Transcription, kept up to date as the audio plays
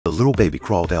little baby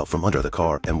crawled out from under the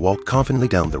car and walked confidently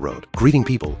down the road, greeting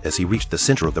people as he reached the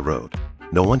center of the road.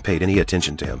 No one paid any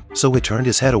attention to him, so he turned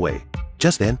his head away.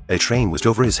 Just then, a train whizzed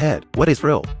over his head. What a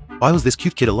thrill! Why was this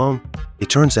cute kid alone? It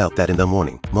turns out that in the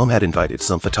morning, Mom had invited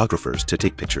some photographers to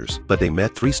take pictures, but they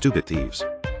met 3 stupid thieves.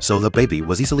 So the baby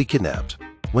was easily kidnapped.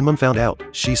 When Mom found out,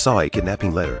 she saw a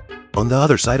kidnapping letter. On the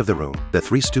other side of the room, the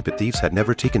 3 stupid thieves had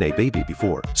never taken a baby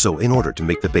before, so in order to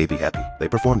make the baby happy, they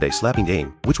performed a slapping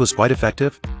game, which was quite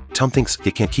effective. Tom thinks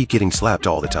he can't keep getting slapped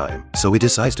all the time, so he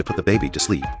decides to put the baby to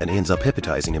sleep and ends up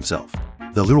hypnotizing himself.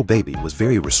 The little baby was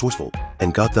very resourceful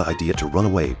and got the idea to run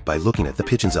away by looking at the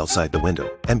pigeons outside the window,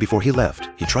 and before he left,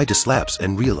 he tried to slaps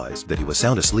and realized that he was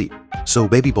sound asleep. So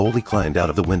baby boldly climbed out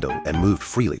of the window and moved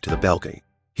freely to the balcony.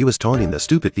 He was taunting the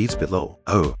stupid thieves below.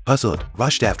 Oh, puzzled,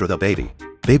 rushed after the baby.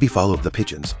 Baby followed the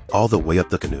pigeons all the way up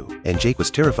the canoe, and Jake was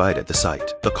terrified at the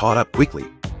sight, but caught up quickly.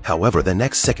 However, the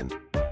next second,